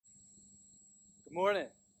Good morning.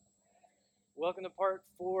 Welcome to part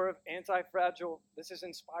 4 of Anti-Fragile. This is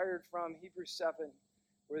inspired from Hebrews 7,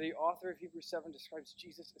 where the author of Hebrews 7 describes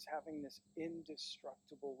Jesus as having this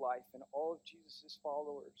indestructible life, and all of Jesus'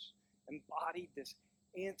 followers embodied this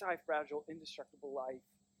anti-fragile, indestructible life.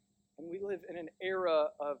 And we live in an era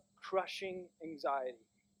of crushing anxiety.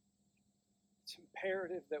 It's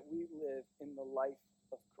imperative that we live in the life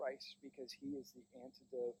of Christ because he is the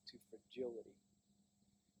antidote to fragility.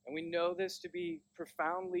 And we know this to be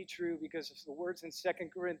profoundly true because of the words in 2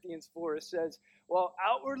 Corinthians 4. It says, well,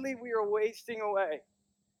 outwardly we are wasting away.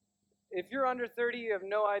 If you're under 30, you have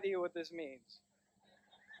no idea what this means.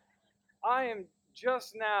 I am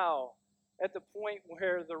just now at the point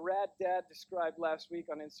where the rad dad described last week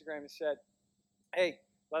on Instagram and said, hey,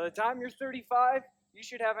 by the time you're 35, you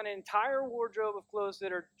should have an entire wardrobe of clothes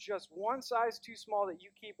that are just one size too small that you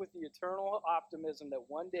keep with the eternal optimism that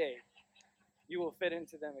one day you will fit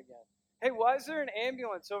into them again. Hey, why is there an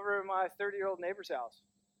ambulance over at my 30-year-old neighbor's house?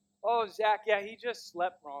 Oh, Zach, yeah, he just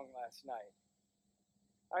slept wrong last night.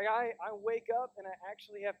 I wake up and I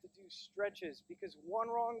actually have to do stretches because one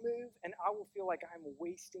wrong move and I will feel like I'm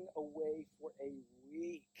wasting away for a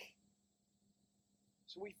week.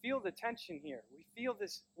 So we feel the tension here. We feel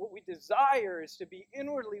this, what we desire is to be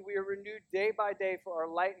inwardly, we are renewed day by day for our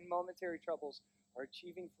light and momentary troubles are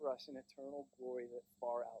achieving for us an eternal glory that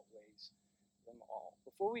far outweighs them all.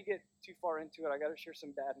 Before we get too far into it, I got to share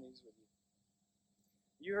some bad news with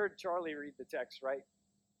you. You heard Charlie read the text, right?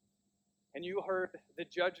 And you heard the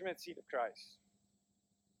judgment seat of Christ.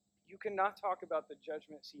 You cannot talk about the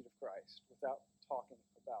judgment seat of Christ without talking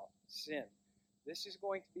about sin. This is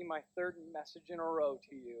going to be my third message in a row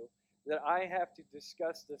to you that I have to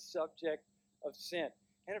discuss the subject of sin.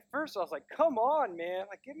 And at first I was like, come on, man,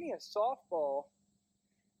 like give me a softball.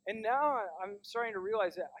 And now I'm starting to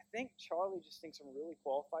realize that I think Charlie just thinks I'm really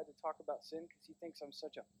qualified to talk about sin because he thinks I'm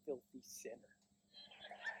such a filthy sinner.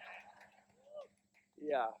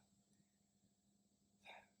 Yeah.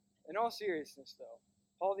 In all seriousness, though,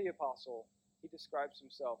 Paul the Apostle, he describes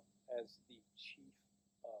himself as the chief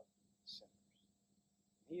of sinners.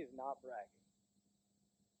 He is not bragging.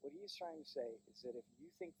 What he is trying to say is that if you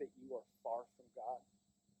think that you are far from God,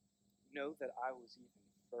 know that I was even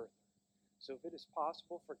further. So if it is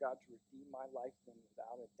possible for God to redeem my life, then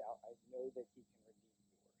without a doubt, I know that he can redeem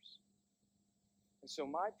yours. And so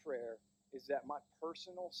my prayer is that my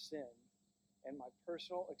personal sin and my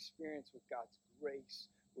personal experience with God's grace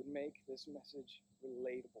would make this message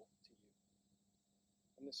relatable to you.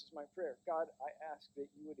 And this is my prayer. God, I ask that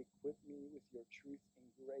you would equip me with your truth and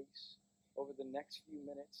grace over the next few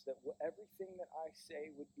minutes, that everything that I say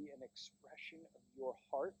would be an expression of your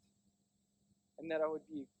heart, and that I would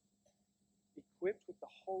be equipped with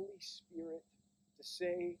the Holy Spirit to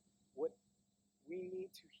say what we need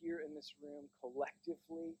to hear in this room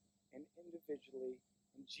collectively and individually.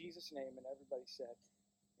 In Jesus' name, and everybody said,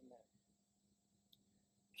 amen.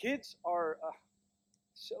 Kids are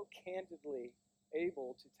so candidly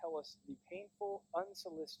able to tell us the painful,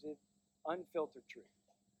 unsolicited, unfiltered truth.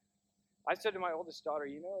 I said to my oldest daughter,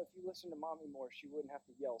 you know, if you listen to mommy more, she wouldn't have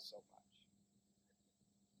to yell so much.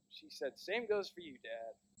 She said, same goes for you,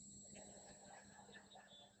 Dad.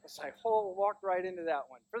 It's like, walked right into that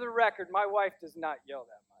one. For the record, my wife does not yell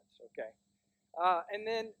that much, okay? And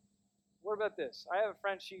then, what about this? I have a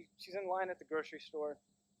friend, she's in line at the grocery store.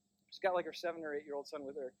 She's got like her 7 or 8-year-old son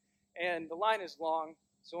with her. And the line is long,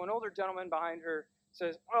 so an older gentleman behind her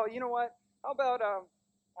says, oh, you know what? How about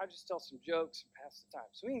I just tell some jokes and pass the time.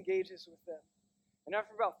 So he engages with them. And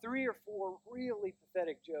after about 3 or 4 really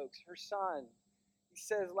pathetic jokes, her son, he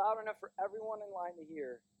says loud enough for everyone in line to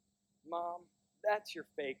hear, Mom, that's your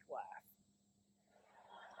fake laugh.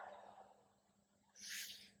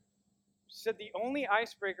 She said the only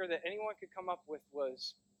icebreaker that anyone could come up with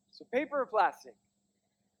was, so paper or plastic?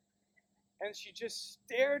 And she just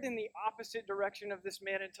stared in the opposite direction of this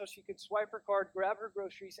man until she could swipe her card, grab her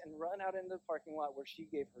groceries, and run out into the parking lot where she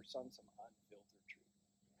gave her son some unfiltered truth.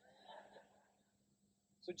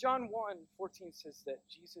 So John 1:14 says that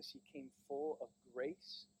Jesus, he came full of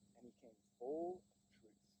grace and he came full of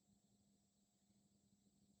truth.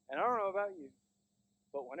 And I don't know about you,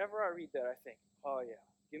 but whenever I read that, I think, oh yeah,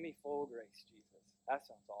 give me full grace, Jesus. That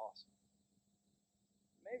sounds awesome.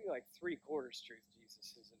 Maybe like 3/4 truth,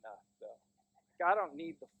 Jesus, is enough, though. I don't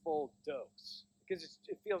need the full dose because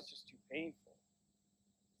it feels just too painful.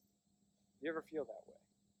 You ever feel that way?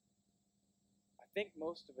 I think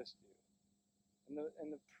most of us do.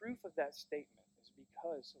 And the proof of that statement is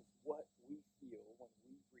because of what we feel when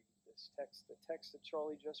we read this text, the text that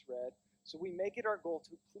Charlie just read. So we make it our goal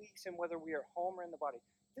to please him whether we are home or in the body.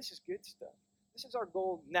 This is good stuff. This is our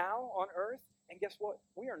goal now on earth. And guess what?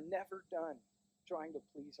 We are never done trying to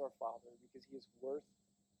please our Father because he is worth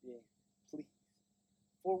being pleased.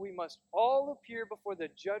 For we must all appear before the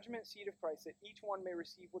judgment seat of Christ, that each one may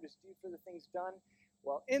receive what is due for the things done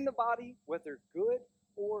while in the body, whether good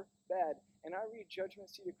or bad. And I read judgment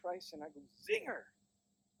seat of Christ and I go, zinger!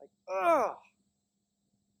 Like, ugh!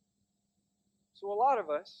 So a lot of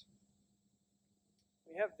us,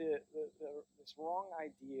 we have this wrong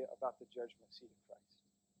idea about the judgment seat of Christ.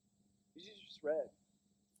 As you just read,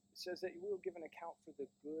 it says that we will give an account for the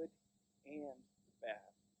good and the bad.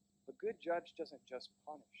 The good judge doesn't just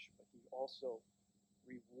punish, but he also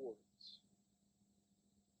rewards.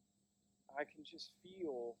 I can just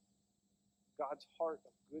feel God's heart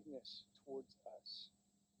of goodness towards us.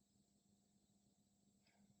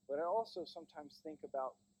 But I also sometimes think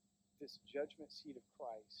about this judgment seat of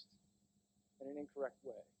Christ in an incorrect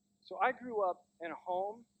way. So I grew up in a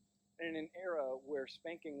home and in an era where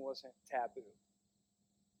spanking wasn't taboo.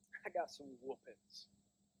 I got some whoopings.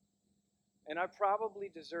 And I probably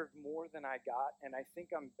deserved more than I got, and I think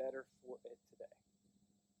I'm better for it today.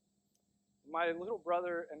 My little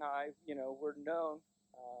brother and I, were known,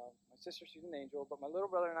 my sister, she's an angel, but my little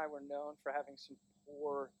brother and I were known for having some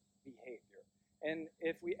poor behavior. And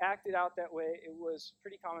if we acted out that way, it was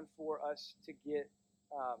pretty common for us to get,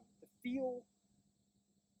 to feel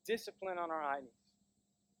discipline on our high knees.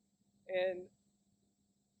 And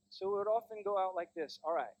so it would often go out like this.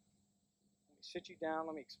 All right, let me sit you down.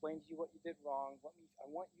 Let me explain to you what you did wrong. I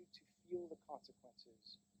want you to feel the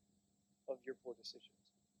consequences of your poor decisions.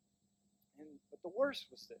 But the worst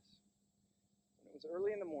was this. When it was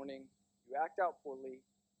early in the morning, you act out poorly,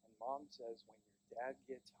 and Mom says, when your dad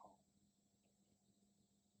gets home.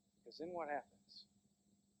 Because then what happens?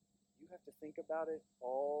 You have to think about it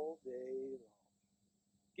all day long.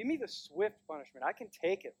 Give me the swift punishment. I can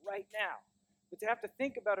take it right now. But to have to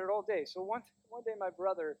think about it all day. So one day my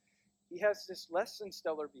brother, he has this less than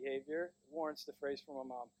stellar behavior, warrants the phrase from my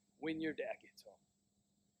mom, when your dad gets home.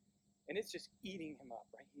 And it's just eating him up,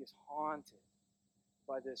 right? He is haunted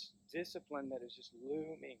by this discipline that is just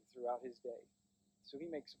looming throughout his day. So he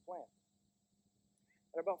makes a plan.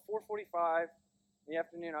 At about 4:45 in the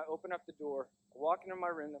afternoon, I open up the door, I walk into my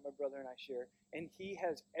room that my brother and I share, and he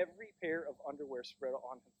has every pair of underwear spread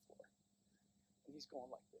on the floor. And he's going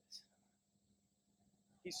like this.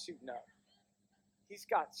 He's suiting up. He's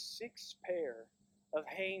got 6 pair of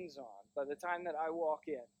Hanes on by the time that I walk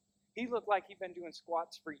in. He looked like he'd been doing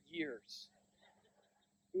squats for years.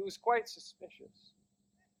 It was quite suspicious.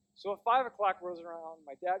 So at 5 o'clock rolls around,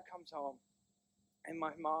 my dad comes home, and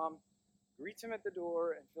my mom greets him at the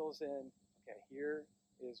door and fills in, okay, here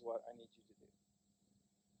is what I need you to do.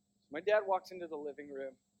 So my dad walks into the living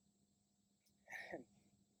room and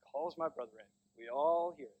calls my brother in. We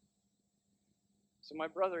all hear it. So my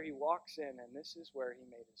brother, he walks in, and this is where he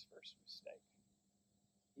made his first mistake.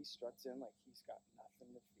 He struts in like he's got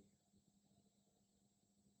nothing to fear.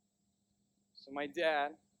 So my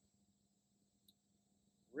dad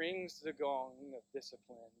rings the gong of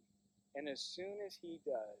discipline, and as soon as he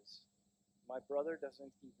does, my brother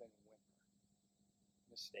doesn't even whimper.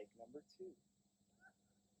 Mistake number 2.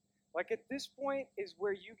 Like at this point is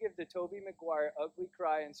where you give the Tobey Maguire ugly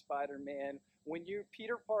cry in Spider-Man when you're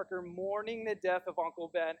Peter Parker mourning the death of Uncle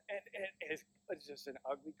Ben, and it's just an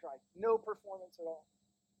ugly cry. No performance at all.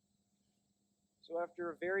 So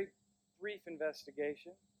after a very brief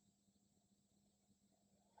investigation,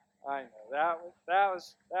 I know, that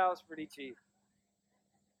was pretty cheap.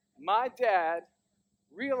 My dad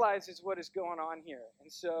realizes what is going on here.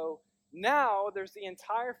 And so now there's the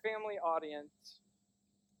entire family audience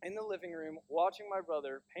in the living room watching my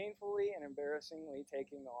brother painfully and embarrassingly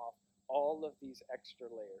taking off all of these extra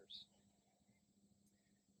layers.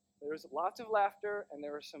 There was lots of laughter, and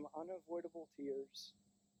there were some unavoidable tears.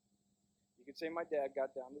 You could say my dad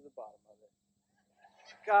got down to the bottom of it.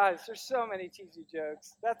 Guys, there's so many cheesy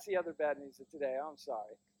jokes. That's the other bad news of today. I'm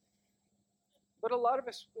sorry. But a lot of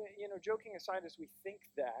us, joking aside, as we think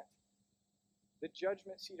that the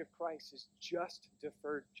judgment seat of Christ is just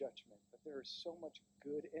deferred judgment, but there is so much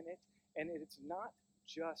good in it, and it's not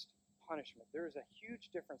just punishment. There is a huge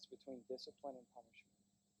difference between discipline and punishment.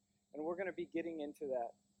 And we're going to be getting into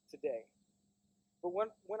that today. But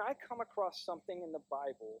when I come across something in the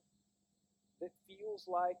Bible that feels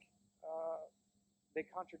like they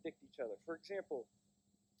contradict each other. For example,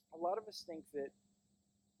 a lot of us think that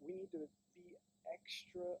we need to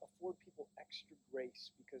afford people extra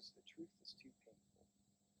grace because the truth is too painful.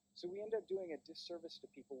 So we end up doing a disservice to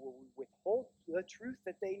people where we withhold the truth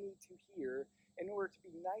that they need to hear in order to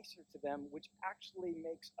be nicer to them, which actually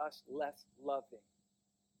makes us less loving.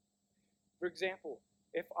 For example,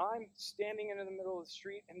 if I'm standing in the middle of the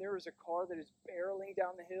street and there is a car that is barreling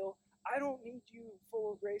down the hill, I don't need you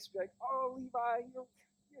full of grace to be like, oh, Levi,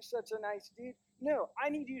 you're such a nice dude. No, I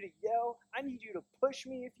need you to yell. I need you to push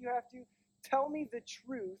me if you have to. Tell me the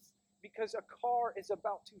truth because a car is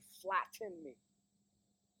about to flatten me.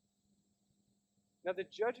 Now, the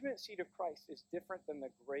judgment seat of Christ is different than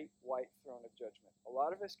the great white throne of judgment. A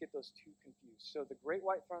lot of us get those two confused. So the great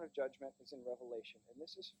white throne of judgment is in Revelation, and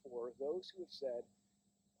this is for those who have said,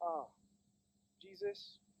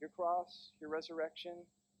 Jesus, your cross, your resurrection,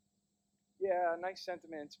 yeah, nice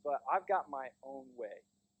sentiments, but I've got my own way.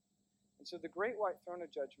 And so the great white throne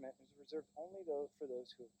of judgment is reserved only for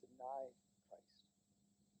those who have denied Christ.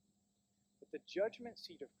 But the judgment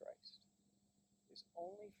seat of Christ is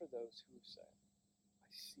only for those who have said, I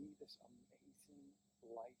see this amazing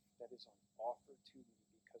life that is on offer to me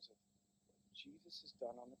because of what Jesus has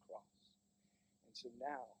done on the cross. And so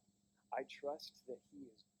now I trust that he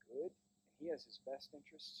is good and he has his best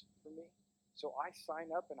interests for me. So I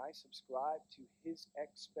sign up and I subscribe to his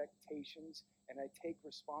expectations and I take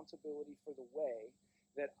responsibility for the way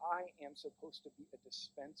that I am supposed to be a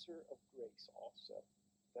dispenser of grace also.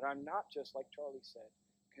 That I'm not just, like Charlie said,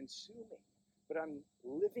 consuming, but I'm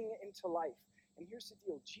living into life. And here's the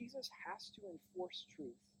deal. Jesus has to enforce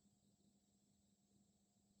truth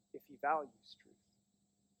if he values truth.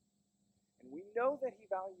 And we know that he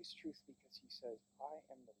values truth because he says, I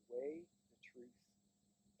am the way, the truth,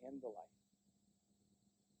 and the life.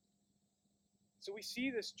 So we see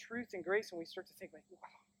this truth and grace and we start to think like, wow,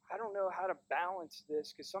 I don't know how to balance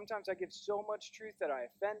this because sometimes I give so much truth that I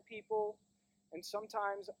offend people. And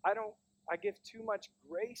sometimes I give too much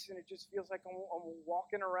grace and it just feels like I'm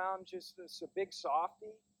walking around just a big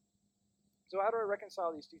softie. So how do I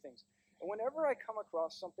reconcile these two things? And whenever I come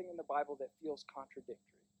across something in the Bible that feels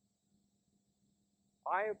contradictory,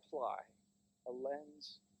 I apply a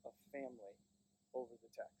lens of family over the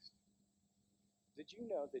text. Did you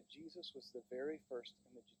know that Jesus was the very first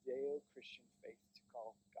in the Judeo-Christian faith to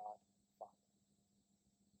call God Father?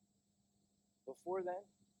 Before then,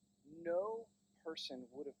 no person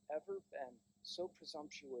would have ever been so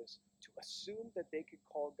presumptuous to assume that they could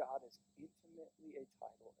call God as intimately a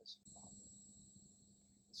title as Father.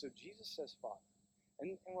 So Jesus says Father.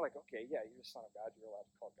 And we're like, okay, yeah, you're the Son of God. You're allowed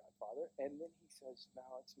to call God Father. And then he says, no,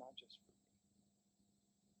 it's not just for me.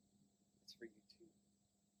 It's for you too.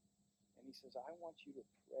 And he says, I want you to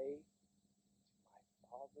pray to my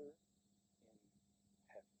Father in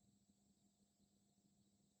heaven.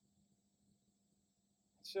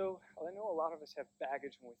 So I know a lot of us have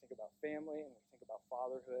baggage when we think about family and we think about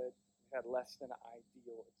fatherhood. We've had less than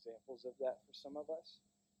ideal examples of that for some of us.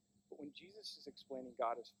 But when Jesus is explaining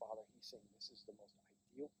God as Father, he's saying this is the most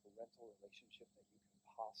ideal parental relationship that you can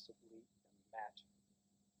possibly imagine.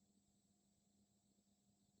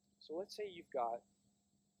 So let's say you've got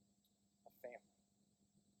a family.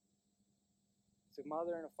 It's a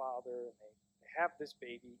mother and a father, and they have this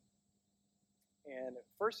baby. And at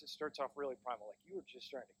first it starts off really primal, like you were just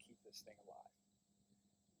trying to keep this thing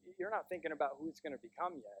alive. You're not thinking about who it's going to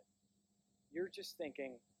become yet. You're just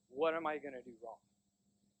thinking, what am I going to do wrong?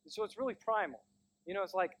 And so it's really primal. You know,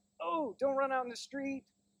 it's like, oh, don't run out in the street.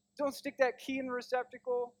 Don't stick that key in the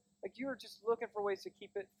receptacle. Like you're just looking for ways to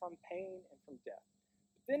keep it from pain and from death.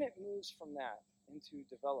 But then it moves from that into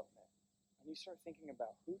development. And you start thinking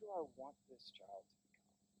about, who do I want this child to become?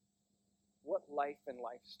 What life and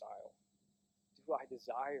lifestyle do I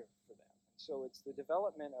desire for them? So it's the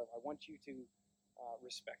development of, I want you to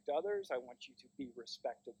respect others. I want you to be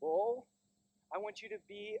respectable. I want you to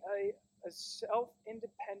be a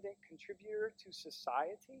self-independent contributor to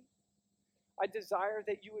society. I desire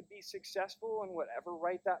that you would be successful in whatever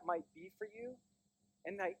right that might be for you.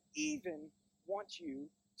 And I even want you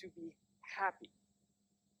to be happy.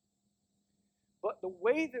 But the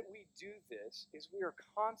way that we do this is we are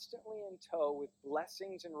constantly in tow with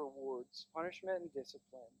blessings and rewards, punishment and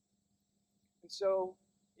discipline. And so,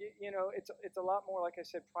 you know, it's a lot more, like I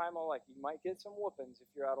said, primal, like you might get some whoopings if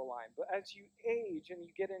you're out of line. But as you age and you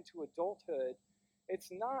get into adulthood, it's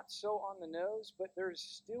not so on the nose, but there's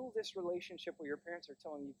still this relationship where your parents are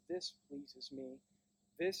telling you, this pleases me,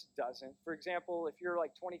 this doesn't. For example, if you're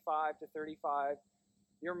like 25 to 35,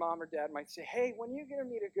 your mom or dad might say, hey, when are you going to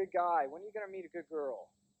meet a good guy? When are you going to meet a good girl?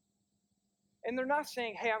 And they're not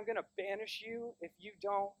saying, hey, I'm going to banish you if you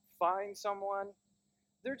don't find someone.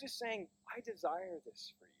 They're just saying, I desire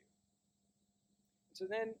this for you. So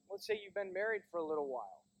then, let's say you've been married for a little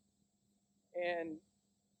while. And,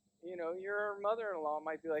 you know, your mother-in-law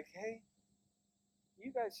might be like, hey,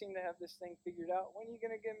 you guys seem to have this thing figured out. When are you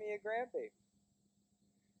going to give me a grandbaby?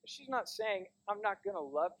 She's not saying, I'm not going to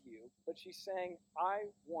love you, but she's saying, I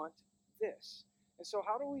want this. And so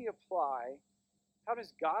how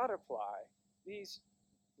does God apply these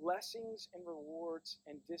blessings and rewards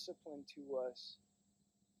and discipline to us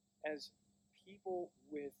as people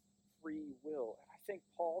with free will? And I think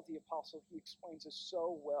Paul the Apostle, he explains this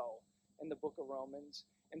so well in the book of Romans.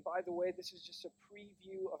 And by the way, this is just a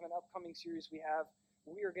preview of an upcoming series we have.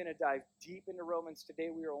 We are going to dive deep into Romans. Today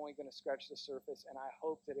we are only going to scratch the surface, and I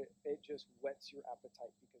hope that it just whets your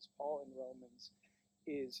appetite, because Paul in Romans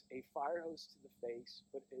is a fire hose to the face,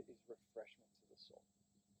 but it is refreshment to the soul.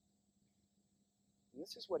 And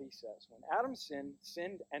this is what he says. When Adam sinned,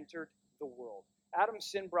 sin entered the world. Adam's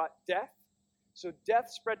sin brought death, so death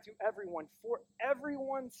spread to everyone, for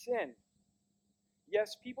everyone sinned.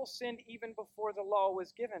 Yes, people sinned even before the law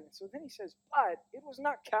was given. So then he says, but it was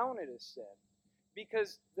not counted as sin,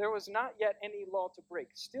 because there was not yet any law to break.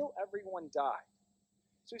 Still, everyone died.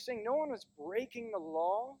 So he's saying no one was breaking the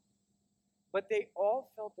law, but they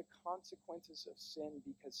all felt the consequences of sin,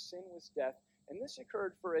 because sin was death. And this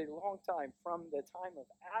occurred for a long time, from the time of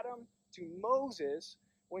Adam to Moses,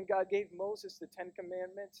 when God gave Moses the 10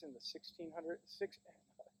 Commandments and the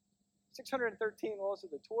 613 laws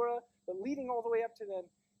of the Torah. But leading all the way up to then,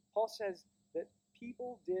 Paul says that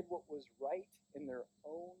people did what was right in their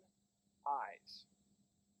own eyes.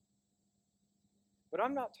 But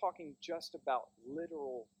I'm not talking just about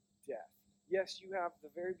literal death. Yes, you have the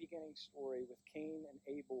very beginning story with Cain and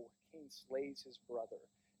Abel, where Cain slays his brother.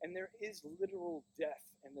 And there is literal death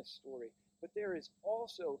in this story. But there is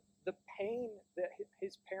also the pain that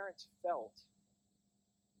his parents felt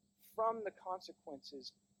from the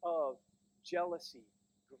consequences of jealousy,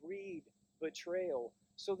 greed, betrayal.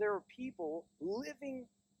 So there are people living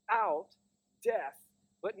out death,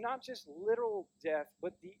 but not just literal death,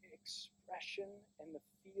 but the expression and the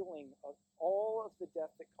feeling of all of the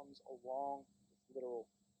death that comes along with literal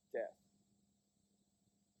death.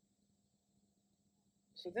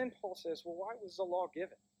 So then Paul says, well, why was the law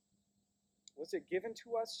given? Was it given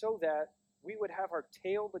to us so that we would have our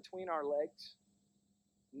tail between our legs?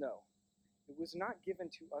 No. It was not given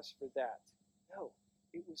to us for that. No.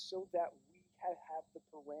 It was so that we have the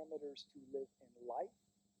parameters to live in life,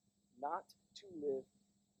 not to live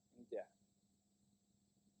in death.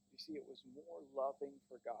 You see, it was more loving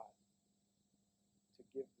for God to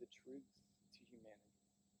give the truth to humanity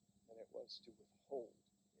than it was to withhold it.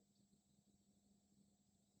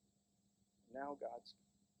 Now God's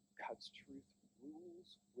truth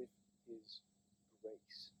rules with his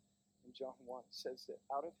grace. And John 1 says that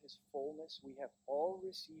out of his fullness we have all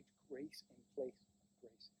received grace in place of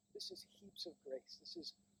grace. This is heaps of grace. This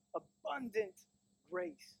is abundant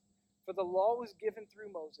grace. For the law was given through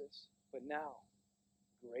Moses, but now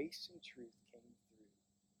grace and truth came through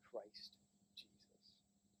Christ Jesus.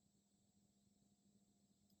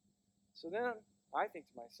 So then I think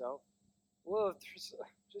to myself, well, if there's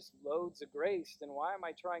just loads of grace, then why am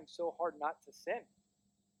I trying so hard not to sin?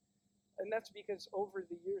 And that's because over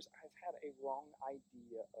the years I've had a wrong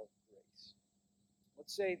idea of grace.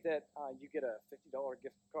 Let's say that you get a $50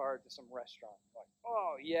 gift card to some restaurant. Like,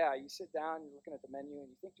 oh yeah, you sit down, you're looking at the menu, and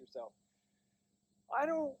you think to yourself, I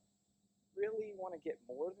don't really want to get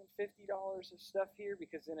more than $50 of stuff here,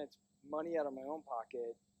 because then it's money out of my own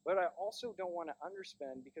pocket. But I also don't want to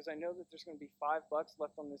underspend, because I know that there's going to be $5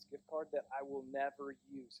 left on this gift card that I will never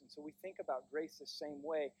use. And so we think about grace the same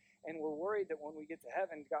way, and we're worried that when we get to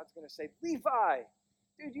heaven, God's going to say, Levi,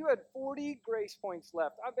 dude, you had 40 grace points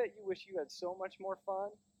left. I bet you wish you had so much more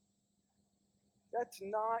fun. That's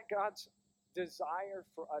not God's desire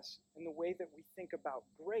for us in the way that we think about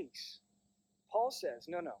grace. Paul says,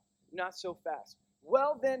 no, not so fast.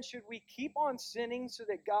 Well, then, should we keep on sinning so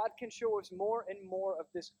that God can show us more and more of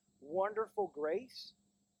this wonderful grace?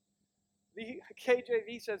 The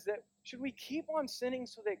KJV says that, should we keep on sinning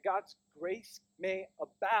so that God's grace may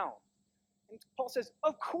abound? And Paul says,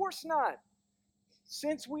 of course not.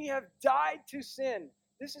 Since we have died to sin,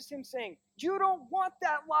 this is him saying, you don't want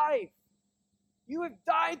that life. You have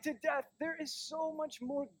died to death. There is so much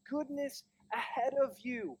more goodness ahead of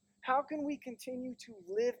you. How can we continue to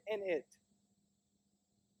live in it?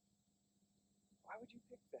 Why would you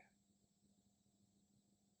pick that?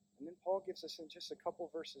 And then Paul gives us, in just a couple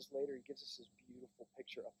verses later, he gives us this beautiful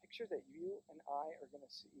picture, a picture that you and I are going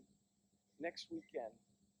to see next weekend.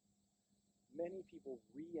 Many people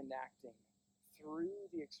reenacting through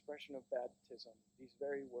the expression of baptism these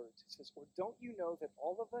very words. It says, or don't you know that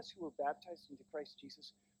all of us who were baptized into Christ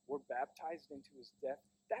Jesus were baptized into his death?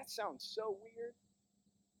 That sounds so weird.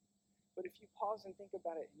 But if you pause and think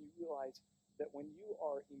about it, and you realize that when you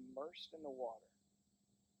are immersed in the water,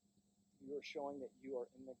 you are showing that you are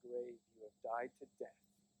in the grave. You have died to death.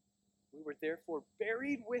 We were therefore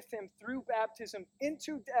buried with him through baptism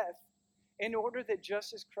into death, in order that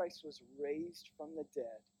just as Christ was raised from the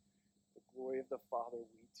dead, the glory of the Father,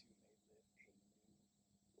 we too may live a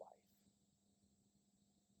new life.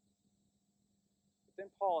 But then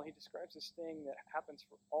Paul, he describes this thing that happens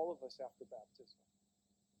for all of us after baptism.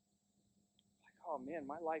 Like, oh man,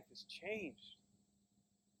 my life has changed.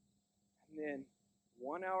 And then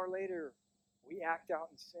 1 hour later, we act out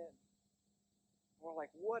in sin. We're like,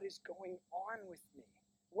 what is going on with me?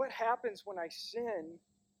 What happens when I sin,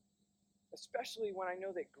 especially when I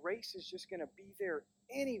know that grace is just going to be there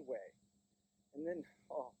anyway? And then,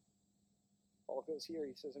 Paul goes here.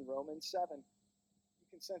 He says in Romans 7, you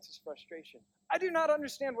can sense his frustration. I do not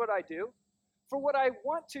understand what I do. For what I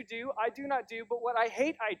want to do, I do not do, but what I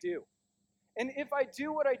hate, I do. And if I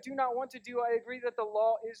do what I do not want to do, I agree that the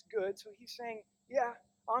law is good. So he's saying, yeah,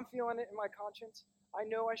 I'm feeling it in my conscience. I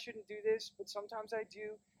know I shouldn't do this, but sometimes I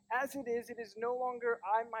do. As it is no longer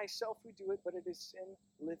I myself who do it, but it is sin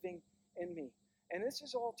living in me. And this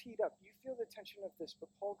is all teed up. You feel the tension of this, but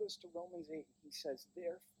Paul goes to Romans 8 and he says,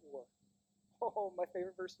 therefore, my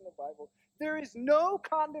favorite verse in the Bible, there is no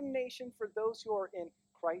condemnation for those who are in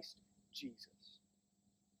Christ Jesus.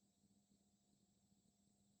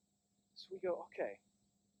 So we go, okay,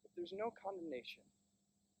 if there's no condemnation,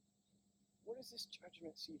 what is this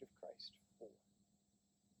judgment seat of Christ for?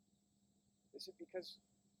 Is it because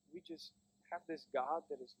we just have this God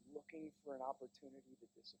that is looking for an opportunity to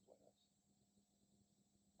discipline us?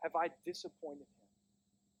 Have I disappointed him?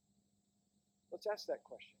 Let's ask that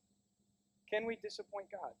question. Can we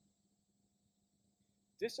disappoint God?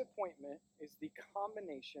 Disappointment is the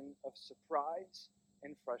combination of surprise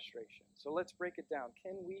and frustration. So let's break it down.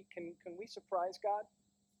 Can we surprise God?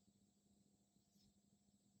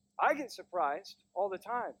 I get surprised all the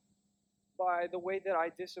time by the way that I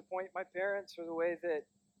disappoint my parents, or the way that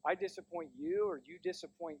I disappoint you, or you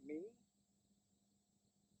disappoint me.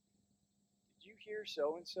 Did you hear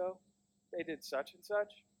so-and-so? They did such and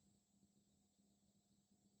such.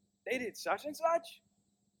 They did such and such?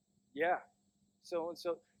 Yeah.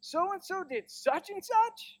 So-and-so did such and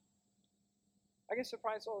such? I get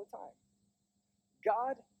surprised all the time.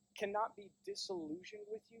 God cannot be disillusioned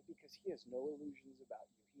with you because he has no illusions about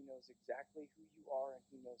you. He knows exactly who you are, and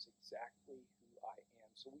he knows exactly who I am.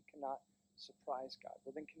 So we cannot surprise God.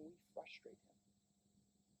 Well, then can we frustrate him?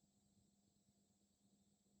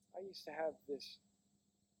 I used to have this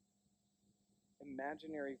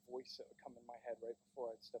imaginary voice that would come in my head right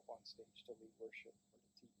before I'd step on stage to lead worship or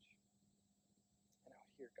to teach. And I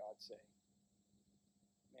would hear God say,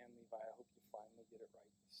 man, Levi, I hope you finally get it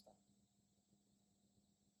right this time.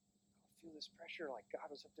 Feel this pressure, like God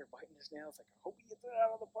was up there biting his nails, like, I hope he gets it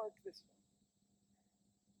out of the park this time.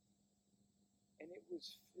 And it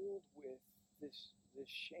was filled with this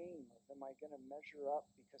shame of, am I going to measure up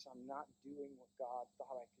because I'm not doing what God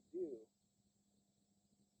thought I could do?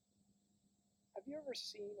 Have you ever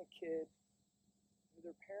seen a kid where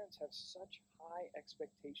their parents have such high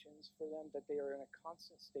expectations for them that they are in a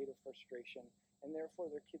constant state of frustration, and therefore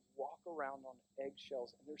their kids walk around on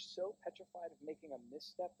eggshells, and they're so petrified of making a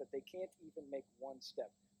misstep that they can't even make one step?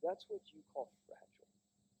 That's what you call fragile.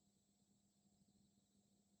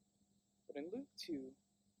 But in Luke 2,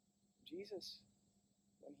 Jesus,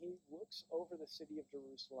 when he looks over the city of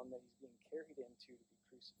Jerusalem that he's being carried into to be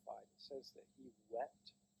crucified, it says that he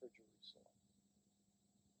wept for Jerusalem.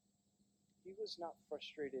 He was not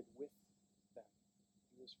frustrated with them.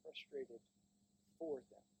 He was frustrated for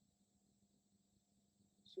them.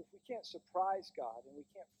 So if we can't surprise God and we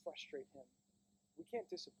can't frustrate him, we can't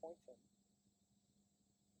disappoint him.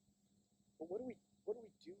 But what do we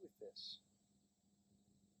do with this?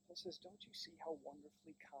 Paul says, don't you see how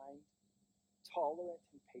wonderfully kind, tolerant,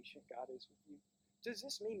 and patient God is with you? Does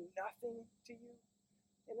this mean nothing to you?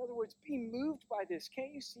 In other words, be moved by this.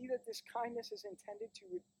 Can't you see that this kindness is intended to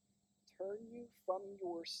return you from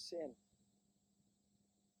your sin?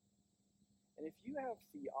 And if you have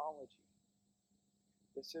theology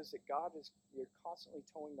that says that you're constantly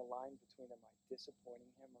towing the line between, am I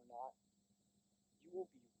disappointing him or not, you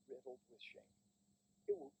will be riddled with shame.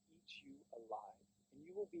 It will eat you alive, and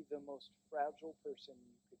you will be the most fragile person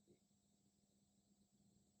you could be.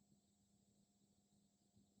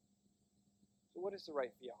 So what is the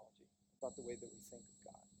right theology about the way that we think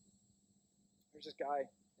of God? There's this guy,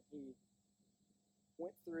 he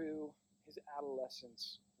went through his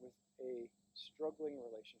adolescence with a struggling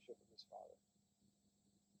relationship with his father.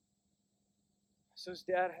 So his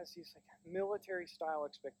dad has these military-style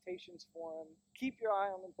expectations for him. Keep your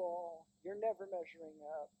eye on the ball. You're never measuring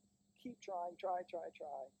up. Keep trying, try.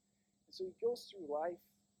 And And so he goes through life,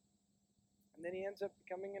 and then he ends up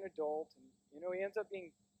becoming an adult, and he ends up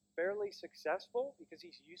being fairly successful because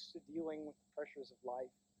he's used to dealing with the pressures of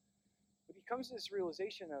life. But he comes to this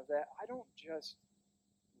realization of that I don't just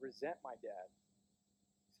resent my dad.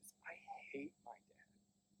 He says, I hate my dad.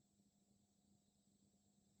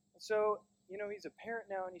 And so, he's a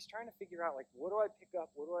parent now, and he's trying to figure out, what do I pick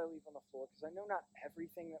up? What do I leave on the floor? Because I know not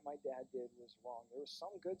everything that my dad did was wrong. There was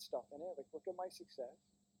some good stuff in it, look at my success.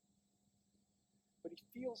 But he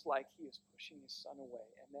feels like he is pushing his son away,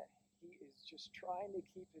 and that he is just trying to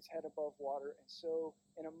keep his head above water. And so,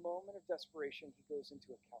 in a moment of desperation, he goes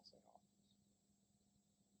into a counseling office.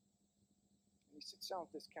 And he sits down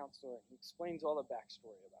with this counselor, and he explains all the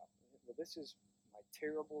backstory about it. Well, this is my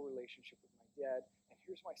terrible relationship with my dad, and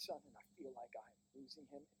here's my son, and I feel like I'm losing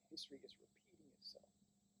him, and history is repeating itself.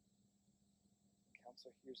 The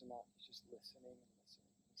counselor hears him out. He's just listening and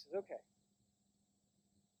listening. He says, okay,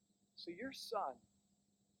 so your son,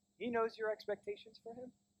 he knows your expectations for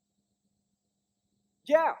him?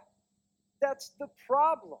 Yeah, that's the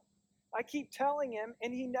problem. I keep telling him,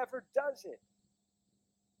 and he never does it.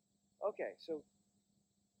 Okay, so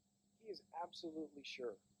he is absolutely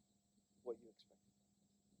sure what you expect.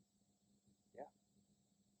 Yeah.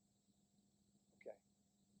 Okay.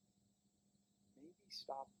 Maybe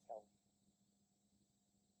stop telling him.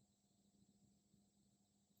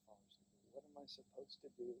 What am I supposed to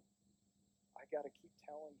do? I got to keep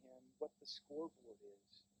telling him what the scoreboard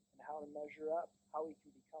is and how to measure up, how he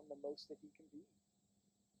can become the most that he can be.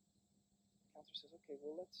 The counselor says, okay,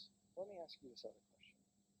 well, let me ask you this other question.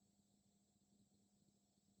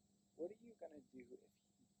 What are you going to do if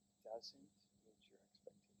he doesn't meet your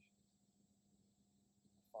expectations?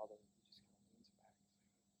 The father, he just kind of leans back.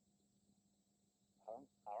 I don't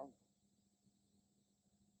know.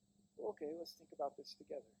 Well, okay, let's think about this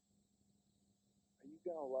together. Are you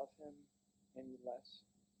going to love him any less?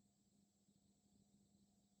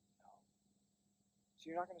 No. So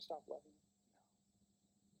you're not going to stop loving him?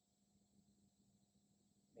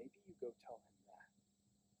 No. Maybe you go tell him that.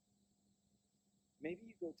 Maybe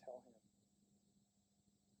you go tell him,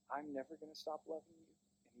 I'm never going to stop loving you,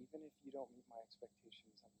 and even if you don't meet my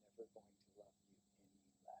expectations, I'm never going to love you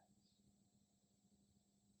any less.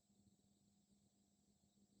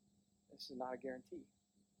 This is not a guarantee.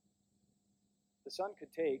 The son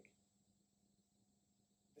could take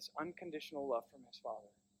this unconditional love from his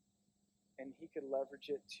father, and he could leverage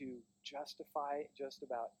it to justify just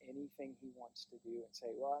about anything he wants to do and say,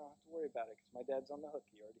 well, I don't have to worry about it because my dad's on the hook.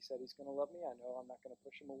 He already said he's going to love me. I know I'm not going to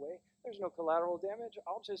push him away. There's no collateral damage.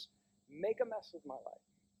 I'll just make a mess with my life.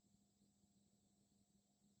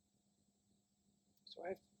 So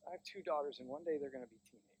I have two daughters, and one day they're going to be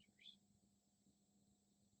teenagers.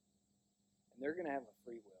 And they're going to have a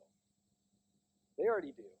free will. They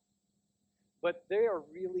already do. But they are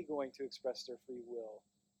really going to express their free will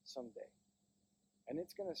someday. And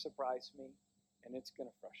it's going to surprise me, and it's going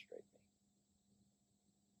to frustrate me.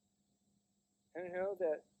 And I know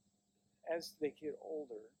that as they get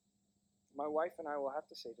older, my wife and I will have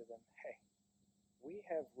to say to them, hey, we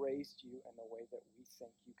have raised you in the way that we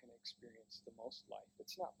think you can experience the most life.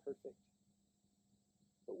 It's not perfect,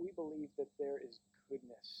 but we believe that there is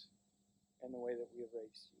goodness in the way that we have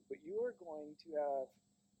raised you. But you are going to have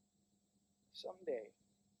someday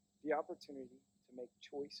the opportunity to make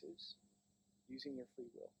choices using your free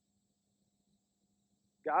will.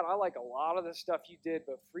 God, I like a lot of the stuff you did,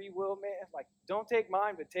 but free will, man, don't take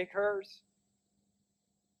mine, but take hers.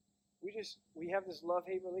 We have this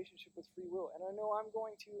love-hate relationship with free will, and I know I'm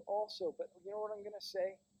going to also, but you know what I'm going to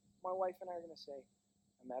say? My wife and I are going to say,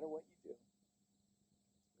 no matter what you do,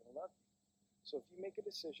 I'm going to love you. So if you make a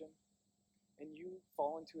decision and you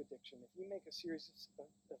fall into addiction, if you make a series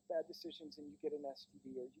of bad decisions and you get an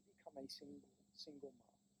STD or you become a single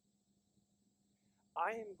mom,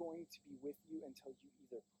 I am going to be with you until you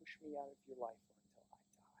either push me out of your life or until I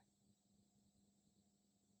die.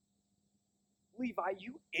 Levi,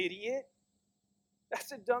 you idiot.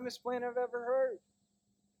 That's the dumbest plan I've ever heard.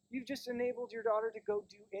 You've just enabled your daughter to go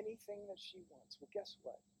do anything that she wants. Well, guess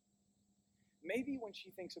what? Maybe when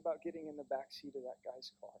she thinks about getting in the back seat of that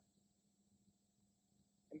guy's car,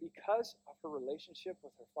 and because of her relationship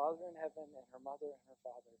with her Father in heaven and her mother and her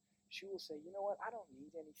father, she will say, you know what? I don't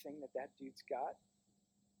need anything that dude's got.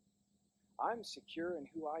 I'm secure in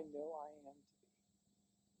who I know I am to be.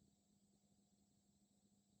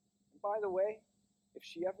 And by the way, if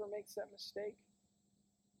she ever makes that mistake,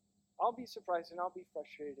 I'll be surprised and I'll be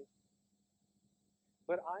frustrated.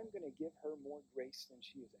 But I'm going to give her more grace than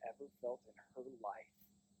she has ever felt in her life.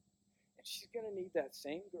 And she's going to need that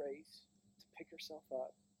same grace to pick herself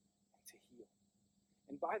up and to heal.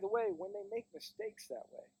 And by the way, when they make mistakes that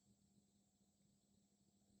way,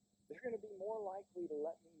 they're going to be more likely to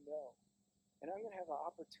let me know. And I'm going to have an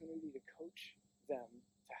opportunity to coach them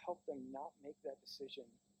to help them not make that decision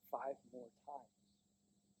 5 more times.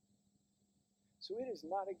 So it is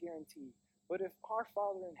not a guarantee. But if our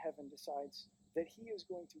Father in heaven decides that he is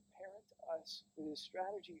going to parent us with his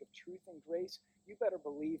strategy of truth and grace, you better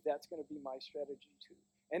believe that's going to be my strategy too.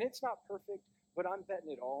 And it's not perfect, but I'm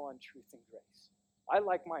betting it all on truth and grace. I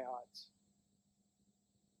like my odds.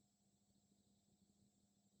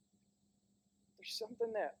 There's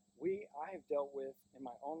something that I have dealt with in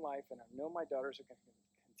my own life, and I know my daughters are going to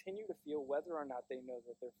continue to feel whether or not they know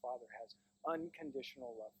that their father has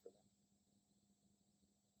unconditional love for them.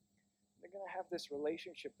 They're going to have this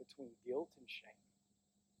relationship between guilt and shame.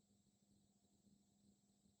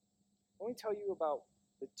 Let me tell you about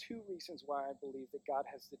the 2 reasons why I believe that God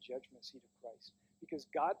has the judgment seat of Christ. Because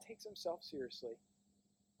God takes himself seriously.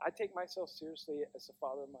 I take myself seriously as the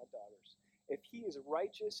father of my daughters. If he is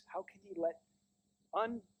righteous, how can he let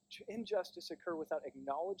injustice occur without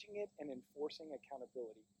acknowledging it and enforcing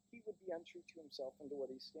accountability? He would be untrue to himself and to what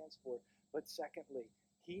he stands for. But secondly,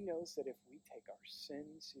 he knows that if we take our sin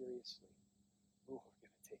seriously, we're going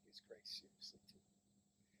to take his grace seriously too.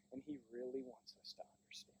 And he really wants us to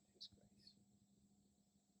understand his grace.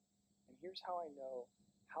 And here's how I know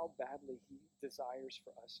how badly he desires for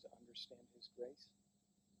us to understand his grace.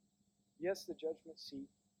 Yes, the judgment seat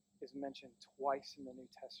is mentioned twice in the New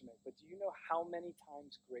Testament, but do you know how many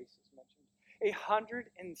times grace is mentioned?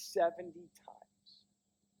 170 times.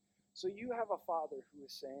 So you have a father who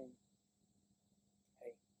is saying,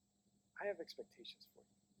 hey, I have expectations for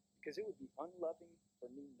you, because it would be unloving for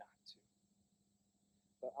me not to.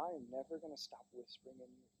 But I am never going to stop whispering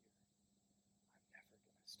in your ear. I'm never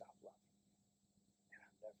going to stop loving you. And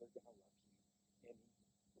I'm never going to love you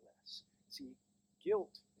any less. See,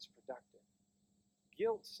 guilt is productive.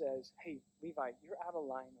 Guilt says, hey, Levi, you're out of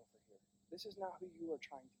line over here. This is not who you are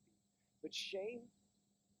trying to be. But shame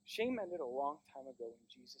ended a long time ago when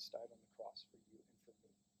Jesus died on the cross for you and for me.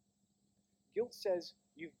 Guilt says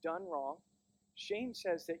you've done wrong. Shame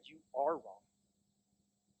says that you are wrong.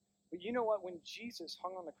 But you know what? When Jesus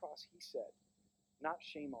hung on the cross, he said, not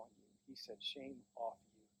shame on you. He said, shame off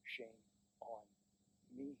you, shame on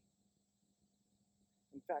me.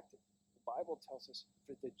 In fact, the Bible tells us,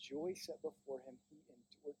 for the joy set before him, he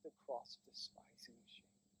endured the cross, despising shame.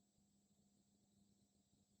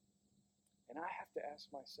 And I have to ask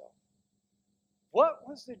myself, what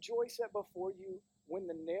was the joy set before you when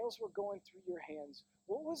the nails were going through your hands?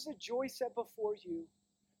 What was the joy set before you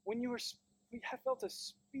when you felt a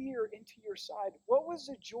spear into your side? What was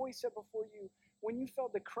the joy set before you when you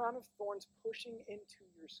felt the crown of thorns pushing into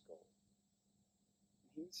your skull?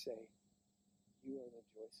 And he'd say, you are the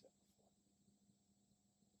joy set before me.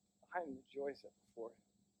 I am the joy set before him.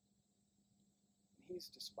 And he's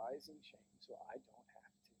despising shame, so I don't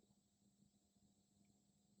have to.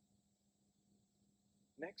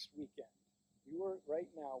 Next weekend, right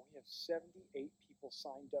now, we have 78 people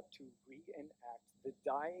signed up to reenact the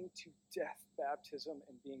dying to death baptism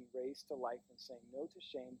and being raised to life and saying no to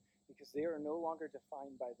shame because they are no longer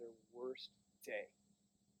defined by their worst day.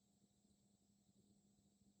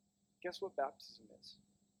 Guess what baptism is?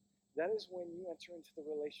 That is when you enter into the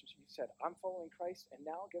relationship. You said, I'm following Christ, and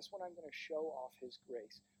now guess what? I'm going to show off his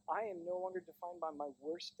grace. I am no longer defined by my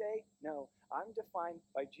worst day. No, I'm defined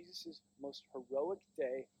by Jesus' most heroic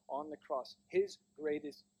day on the cross, his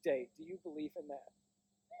greatest day. Do you believe in that?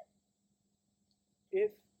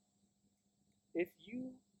 If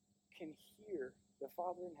you can hear the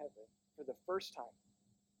Father in heaven for the first time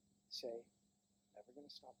say, never going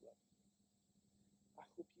to stop loving you, I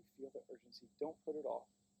hope you feel the urgency. Don't put it off.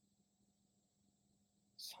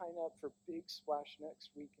 Sign up for Big Splash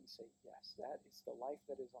next week and say, yes, that is the life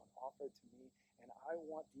that is on offer to me, and I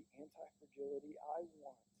want the anti-fragility. I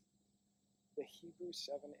want the Hebrews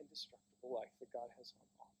 7 indestructible life that God has on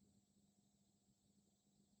offer.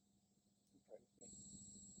 Pray with me.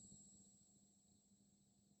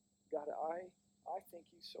 God, I thank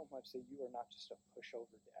you so much that you are not just a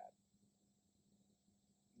pushover dad.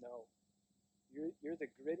 No, you're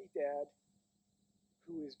the gritty dad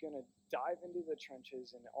who is going to dive into the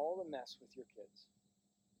trenches and all the mess with your kids.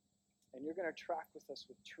 And you're going to track with us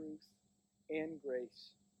with truth and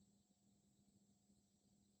grace.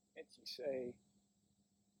 And you say,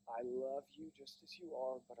 I love you just as you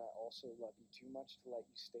are, but I also love you too much to let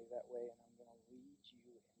you stay that way, and I'm going to lead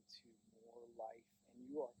you into more life. And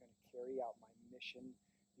you are going to carry out my mission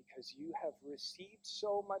because you have received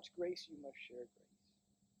so much grace, you must share grace.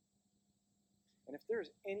 And if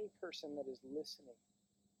there's any person that is listening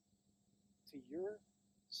to your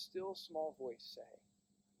still small voice say,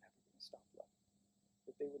 I'm never going to stop loving you.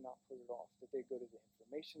 That they would not put it off, that they go to the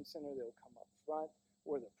information center, they'll come up front,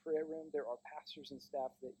 or the prayer room. There are pastors and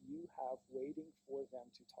staff that you have waiting for them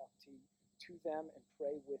to talk to them and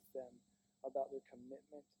pray with them about their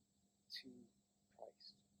commitment to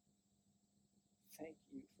Christ. Thank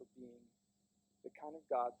you for being the kind of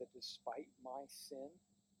God that despite my sin,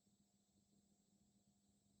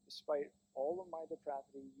 despite all of my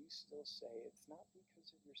depravity, you still say it's not because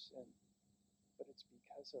of your sin, but it's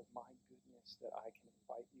because of my goodness that I can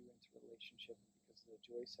invite you into relationship, and because of the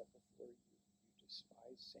joy set before you, you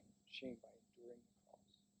despise shame by enduring the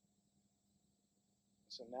cross.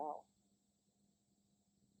 So now,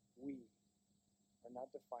 we are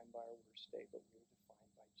not defined by our worst day, but we are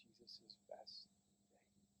defined by Jesus' best day.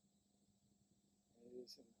 And it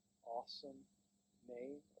is an awesome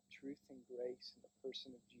name of truth and grace in the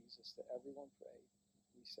person of Jesus that everyone prayed.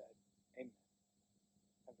 We said, Amen.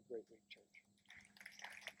 Have a great week, church.